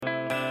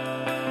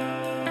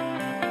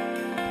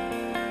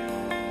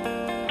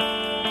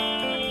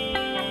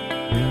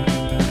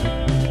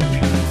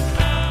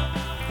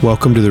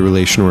Welcome to the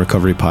Relational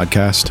Recovery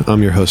Podcast.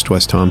 I'm your host,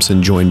 Wes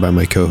Thompson, joined by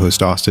my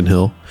co-host, Austin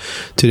Hill.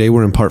 Today,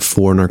 we're in part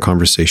 4 in our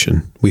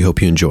conversation. We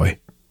hope you enjoy.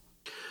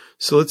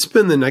 So let's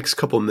spend the next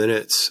couple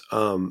minutes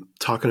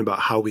talking about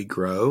how we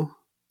grow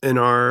in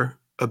our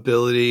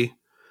ability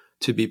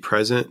to be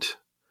present.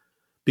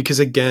 Because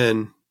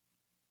again,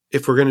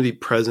 if we're going to be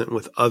present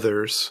with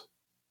others,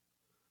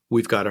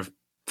 we've got to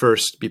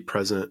first be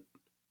present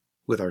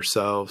with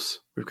ourselves.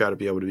 We've got to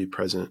be able to be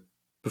present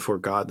before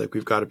God. Like,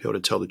 we've got to be able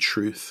to tell the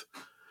truth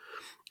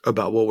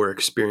about what we're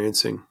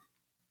experiencing.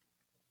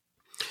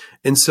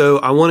 And so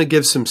I want to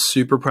give some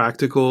super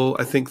practical,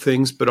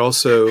 things, but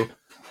also,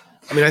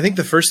 I think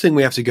the first thing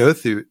we have to go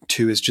through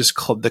is just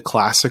the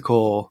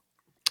classical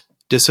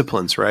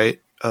disciplines,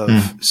 right? Of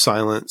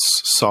silence,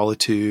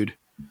 solitude,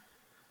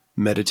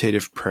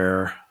 meditative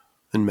prayer,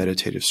 and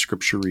meditative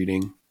scripture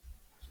reading.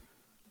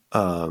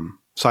 So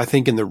I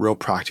think in the real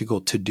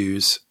practical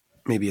to-dos,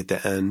 maybe at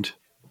the end,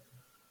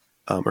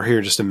 or here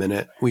in just a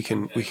minute, we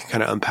can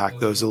kind of unpack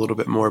those a little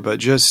bit more, but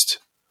just,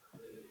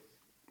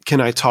 can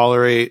I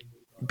tolerate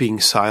being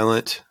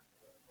silent?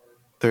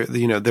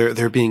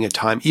 There being a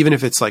time, even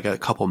if it's like a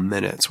couple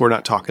minutes, we're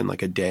not talking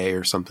like a day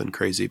or something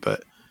crazy,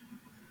 but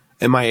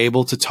am I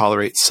able to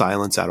tolerate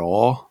silence at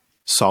all?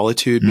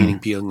 Solitude, meaning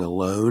being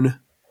alone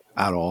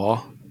at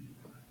all.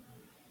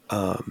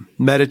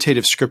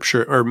 Meditative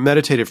scripture or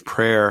meditative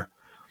prayer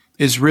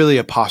is really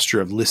a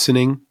posture of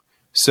listening.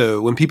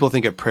 So when people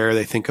think of prayer,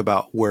 they think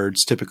about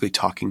words, typically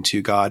talking to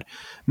God.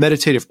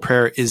 Meditative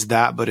prayer is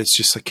that, but it's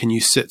just like, can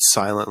you sit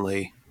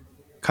silently,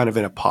 kind of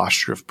in a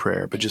posture of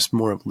prayer, but just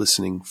more of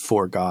listening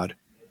for God.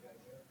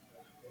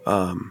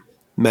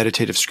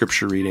 Meditative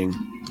scripture reading,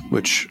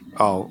 which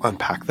I'll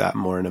unpack that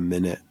more in a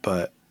minute,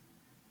 but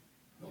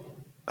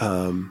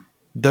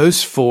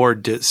those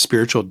 4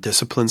 spiritual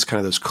disciplines, kind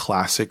of those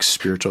classic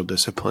spiritual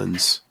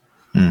disciplines,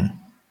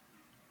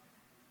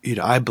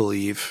 I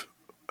believe,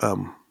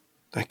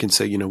 I can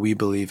say, we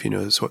believe,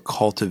 is what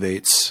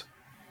cultivates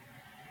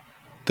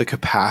the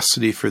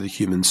capacity for the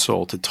human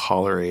soul to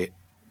tolerate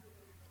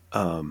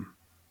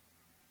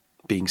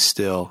being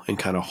still and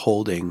kind of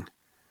holding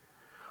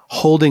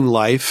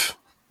life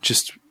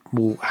just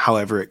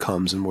however it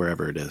comes and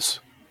wherever it is.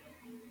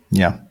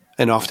 Yeah.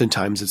 And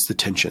oftentimes it's the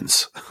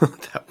tensions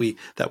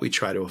that we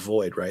try to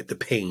avoid, right? The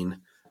pain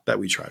that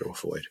we try to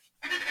avoid.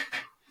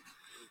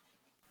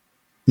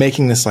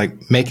 Making this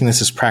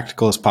as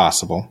practical as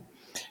possible.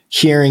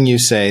 Hearing you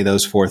say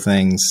those 4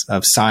 things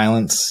of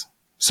silence,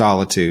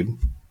 solitude,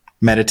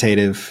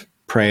 meditative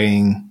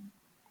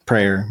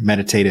prayer,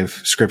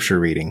 meditative scripture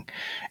reading.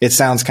 It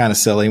sounds kind of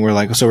silly. We're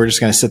like, so we're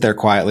just going to sit there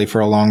quietly for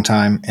a long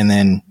time and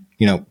then,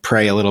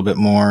 pray a little bit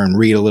more and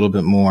read a little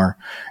bit more,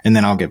 and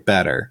then I'll get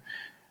better.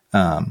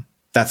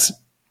 That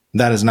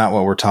is not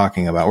what we're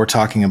talking about. We're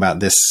talking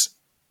about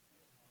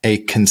a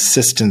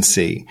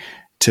consistency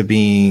to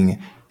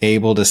being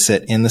able to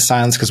sit in the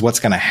silence, because what's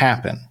going to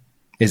happen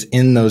is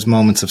in those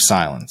moments of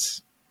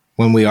silence,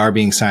 when we are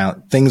being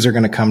silent, things are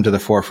going to come to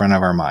the forefront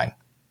of our mind.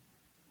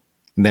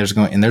 There's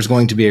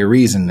going to be a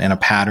reason and a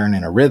pattern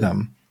and a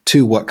rhythm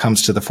to what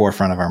comes to the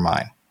forefront of our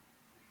mind.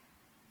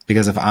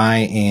 Because if I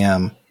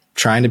am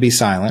trying to be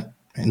silent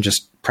and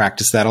just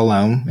practice that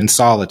alone in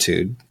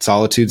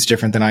solitude's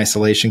different than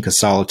isolation, because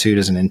solitude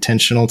is an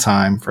intentional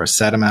time for a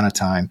set amount of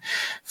time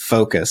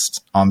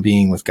focused on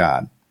being with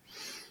God.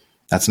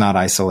 That's not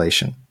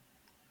isolation.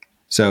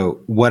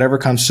 So whatever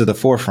comes to the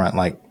forefront,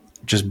 like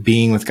just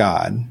being with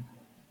God,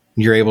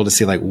 you're able to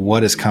see like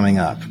what is coming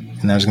up,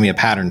 and there's going to be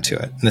a pattern to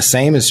it. And the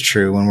same is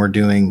true when we're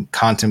doing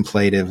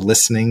contemplative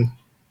listening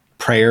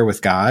prayer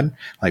with God.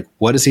 Like,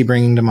 what is he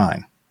bringing to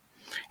mind?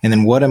 And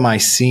then what am I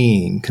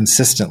seeing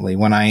consistently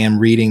when I am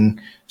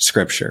reading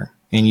scripture?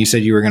 And you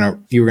said you were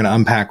going to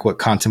unpack what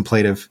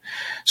contemplative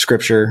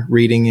scripture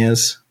reading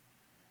is.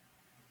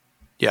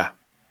 Yeah.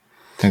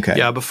 Okay.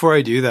 Yeah. Before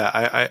I do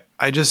that,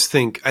 I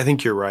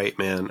think you're right,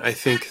 man. I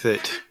think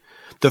that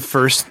the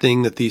first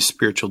thing that these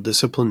spiritual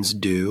disciplines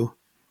do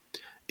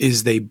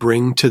is they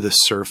bring to the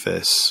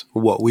surface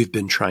what we've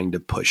been trying to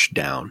push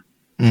down.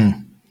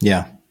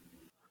 Yeah.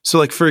 So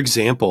like, for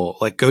example,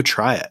 like, go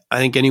try it. I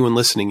think anyone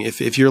listening,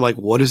 if you're like,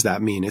 what does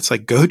that mean? It's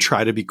like, go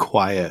try to be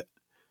quiet.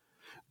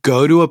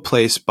 Go to a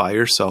place by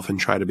yourself and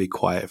try to be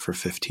quiet for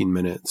 15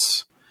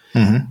 minutes.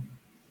 Mm-hmm.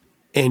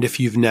 And if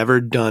you've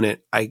never done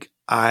it,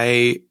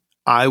 I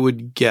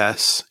would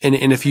guess, and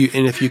if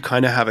you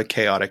kind of have a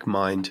chaotic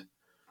mind,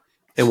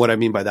 and what I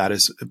mean by that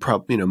is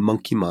probably,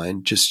 monkey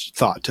mind, just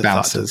thought to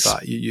Bounces.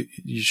 thought. You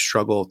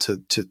struggle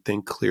to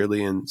think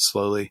clearly and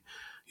slowly.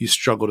 You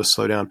struggle to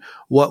slow down.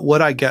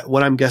 What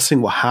I'm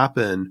guessing will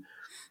happen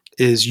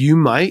is you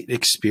might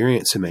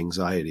experience some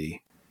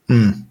anxiety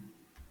and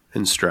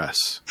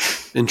stress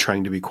in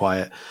trying to be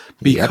quiet,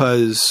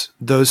 because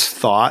those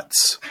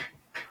thoughts,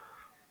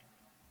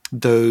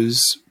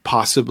 those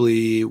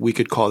possibly, we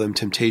could call them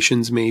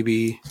temptations,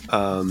 maybe,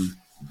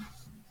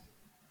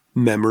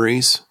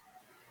 memories,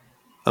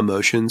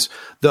 emotions,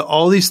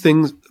 all these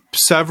things,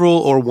 several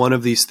or one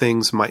of these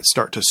things might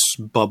start to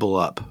bubble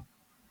up.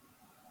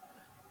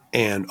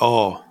 And,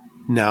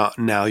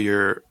 now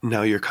you're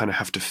kind of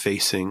have to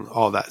facing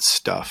all that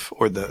stuff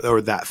or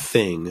that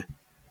thing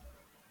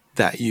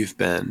that you've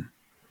been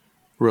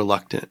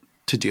reluctant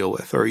to deal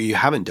with, or you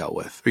haven't dealt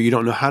with, or you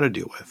don't know how to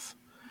deal with.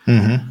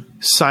 Mm-hmm.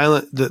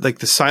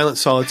 The silent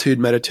solitude,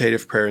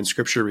 meditative prayer, and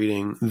scripture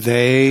reading,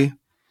 they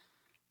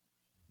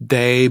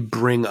kind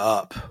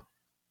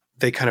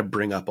of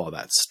bring up all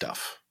that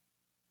stuff.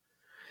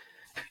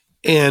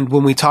 And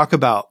when we talk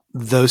about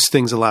those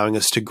things allowing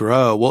us to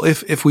grow, well,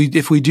 if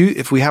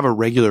we have a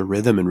regular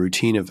rhythm and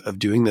routine of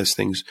doing those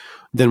things,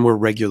 then we're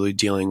regularly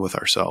dealing with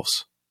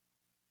ourselves.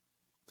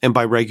 And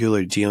by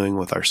regularly dealing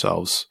with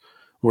ourselves,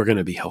 we're going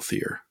to be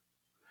healthier.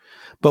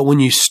 But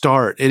when you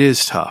start, it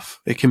is tough.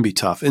 It can be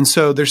tough. And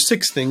so there's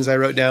 6 things I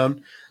wrote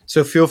down.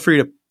 So feel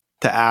free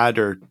to add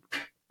or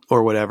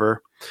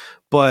whatever.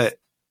 But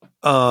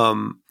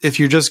if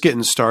you're just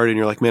getting started and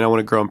you're like, man, I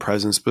want to grow in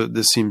presence, but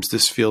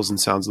this feels and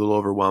sounds a little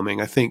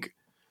overwhelming. I think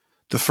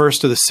the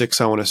first of the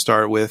 6 I want to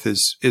start with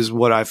is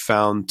what I've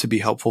found to be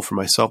helpful for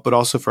myself, but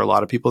also for a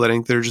lot of people that I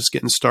think they're just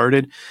getting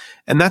started.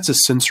 And that's a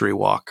sensory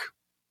walk.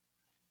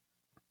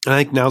 And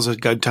I think now's a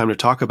good time to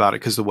talk about it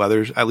because the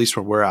weather's, at least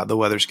where we're at, the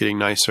weather's getting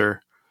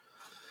nicer.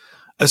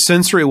 A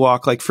sensory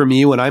walk, like for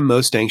me, when I'm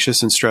most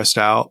anxious and stressed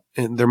out,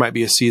 and there might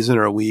be a season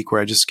or a week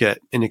where I just get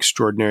an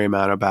extraordinary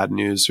amount of bad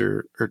news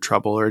or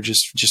trouble, or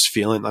just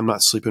feeling I'm not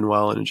sleeping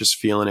well and just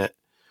feeling it.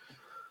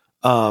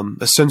 A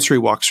sensory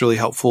walk's really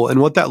helpful. And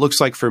what that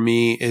looks like for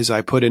me is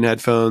I put in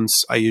headphones.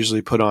 I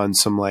usually put on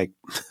some like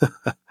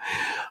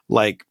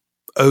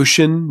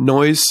ocean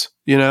noise,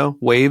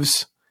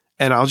 waves,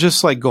 and I'll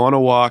just like go on a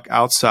walk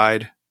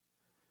outside.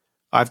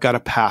 I've got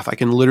a path. I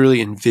can literally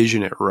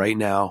envision it right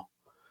now.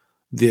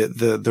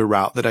 The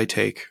route that I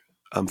take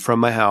from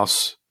my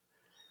house,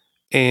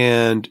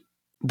 and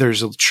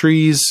there's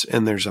trees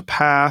and there's a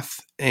path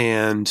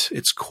and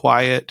it's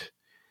quiet,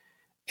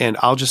 and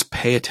I'll just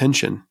pay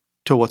attention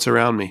to what's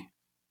around me,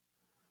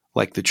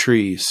 like the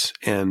trees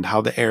and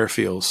how the air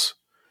feels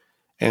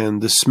and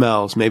the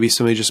smells. Maybe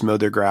somebody just mowed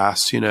their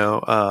grass,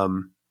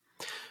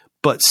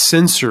 but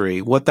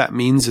sensory, what that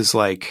means is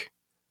like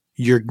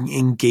you're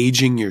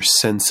engaging your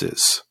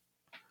senses.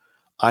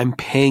 I'm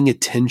paying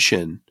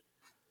attention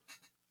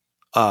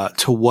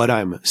to what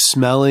I'm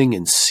smelling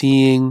and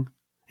seeing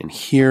and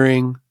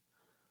hearing.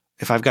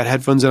 If I've got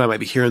headphones in, I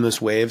might be hearing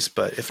those waves,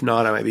 but if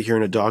not, I might be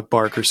hearing a dog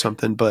bark or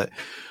something. But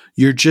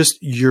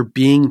you're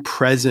being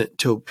present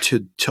to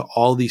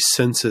all these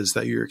senses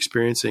that you're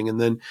experiencing. And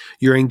then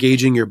you're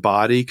engaging your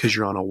body because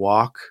you're on a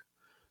walk.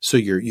 So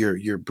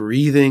you're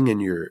breathing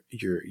and you're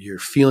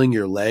feeling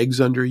your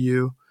legs under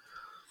you.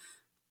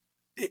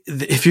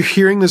 If you're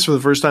hearing this for the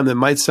first time, that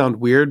might sound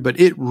weird, but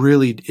it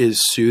really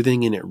is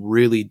soothing, and it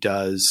really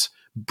does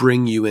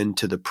bring you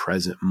into the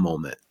present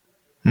moment.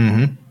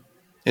 Mm-hmm.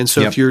 And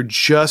so if you're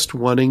just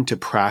wanting to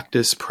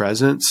practice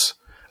presence,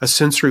 a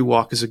sensory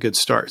walk is a good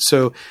start.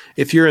 So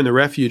if you're in the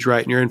refuge,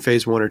 right, and you're in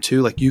phase 1 or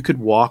 2, like you could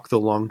walk the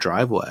long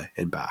driveway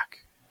and back.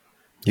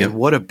 Yep. And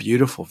what a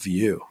beautiful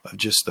view of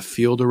just the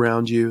field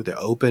around you, the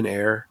open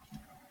air,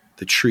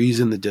 the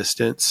trees in the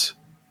distance,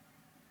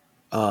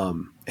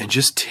 and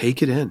just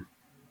take it in.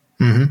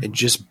 Mm-hmm. And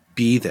just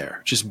be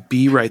there. Just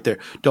be right there.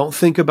 Don't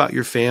think about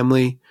your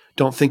family.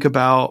 Don't think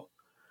about,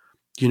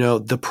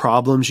 the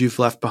problems you've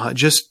left behind.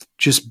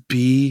 Just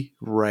be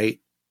right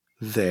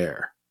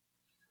there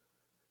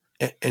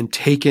and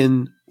take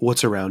in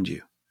what's around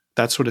you.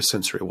 That's what a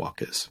sensory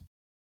walk is.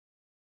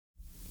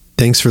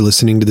 Thanks for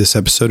listening to this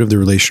episode of the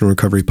Relational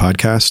Recovery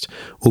Podcast.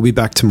 We'll be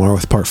back tomorrow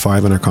with part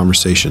 5 on our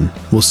conversation.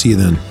 We'll see you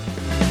then.